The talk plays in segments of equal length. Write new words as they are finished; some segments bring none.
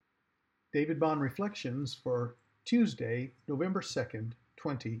David Bond Reflections for Tuesday, November 2nd,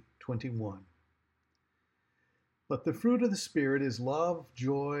 2021. But the fruit of the Spirit is love,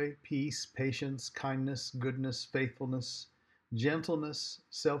 joy, peace, patience, kindness, goodness, faithfulness, gentleness,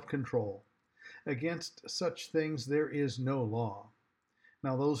 self-control. Against such things there is no law.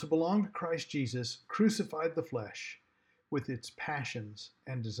 Now those who belong to Christ Jesus crucified the flesh with its passions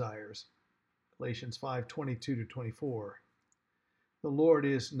and desires. Galatians 5:22-24. The Lord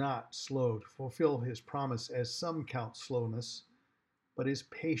is not slow to fulfill his promise, as some count slowness, but is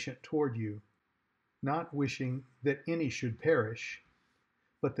patient toward you, not wishing that any should perish,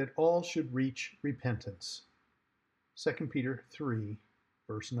 but that all should reach repentance. 2 Peter 3,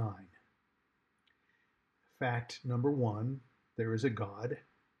 verse 9. Fact number 1, there is a God.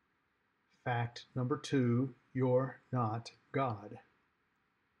 Fact number 2, you're not God.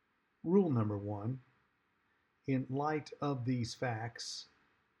 Rule number 1, in light of these facts,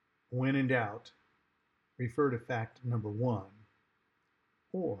 when in doubt, refer to fact number 1,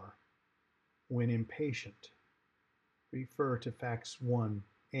 or when impatient, refer to facts 1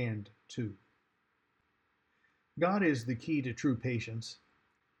 and 2. God is the key to true patience.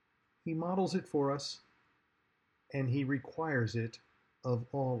 He models it for us, and he requires it of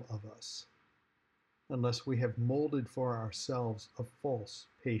all of us, unless we have molded for ourselves a false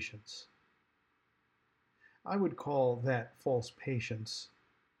patience. I would call that false patience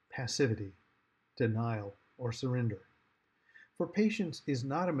passivity, denial, or surrender. For patience is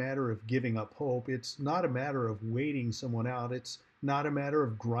not a matter of giving up hope. It's not a matter of waiting someone out. It's not a matter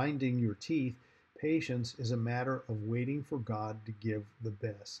of grinding your teeth. Patience is a matter of waiting for God to give the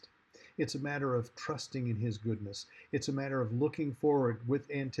best. It's a matter of trusting in his goodness. It's a matter of looking forward with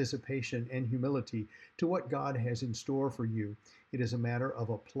anticipation and humility to what God has in store for you. It is a matter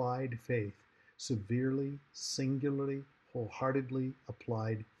of applied faith, severely, singularly, wholeheartedly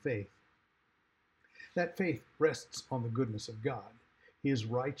applied faith. That faith rests on the goodness of God, his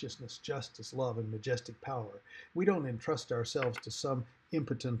righteousness, justice, love, and majestic power. We don't entrust ourselves to some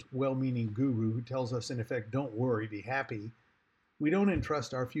impotent, well-meaning guru who tells us, in effect, don't worry, be happy. We don't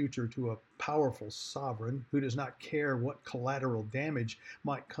entrust our future to a powerful sovereign who does not care what collateral damage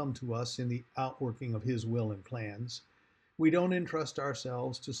might come to us in the outworking of his will and plans. We don't entrust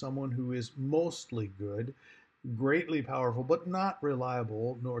ourselves to someone who is mostly good, greatly powerful, but not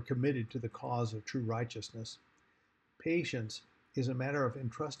reliable nor committed to the cause of true righteousness. Patience is a matter of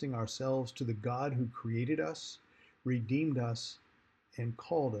entrusting ourselves to the God who created us, redeemed us, and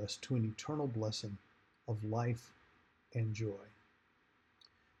called us to an eternal blessing of life and joy.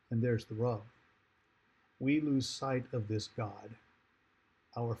 And there's the rub. We lose sight of this God.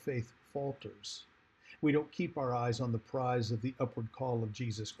 Our faith falters. We don't keep our eyes on the prize of the upward call of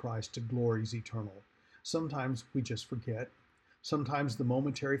Jesus Christ to glories eternal. Sometimes we just forget. Sometimes the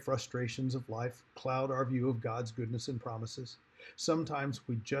momentary frustrations of life cloud our view of God's goodness and promises. Sometimes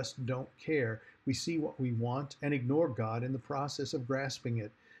we just don't care. We see what we want and ignore God in the process of grasping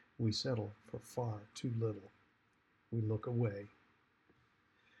it. We settle for far too little. We look away.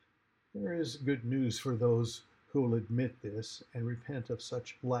 There is good news for those who will admit this and repent of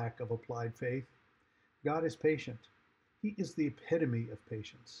such lack of applied faith. God is patient. He is the epitome of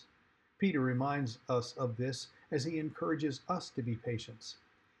patience. Peter reminds us of this as he encourages us to be patient.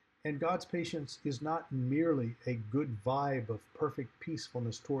 And God's patience is not merely a good vibe of perfect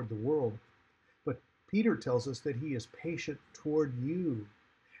peacefulness toward the world, but Peter tells us that he is patient toward you,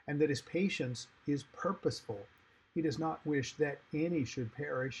 and that his patience is purposeful. He does not wish that any should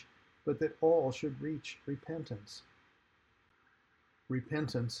perish, but that all should reach repentance.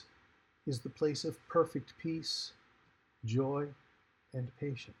 Repentance is the place of perfect peace, joy, and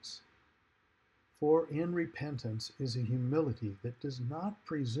patience. For in repentance is a humility that does not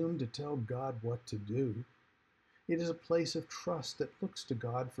presume to tell God what to do. It is a place of trust that looks to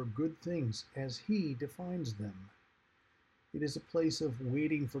God for good things as he defines them. It is a place of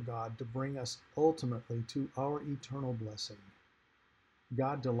waiting for God to bring us ultimately to our eternal blessing.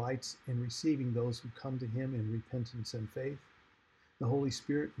 God delights in receiving those who come to him in repentance and faith. The Holy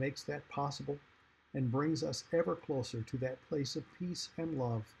Spirit makes that possible and brings us ever closer to that place of peace and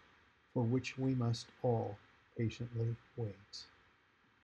love for which we must all patiently wait.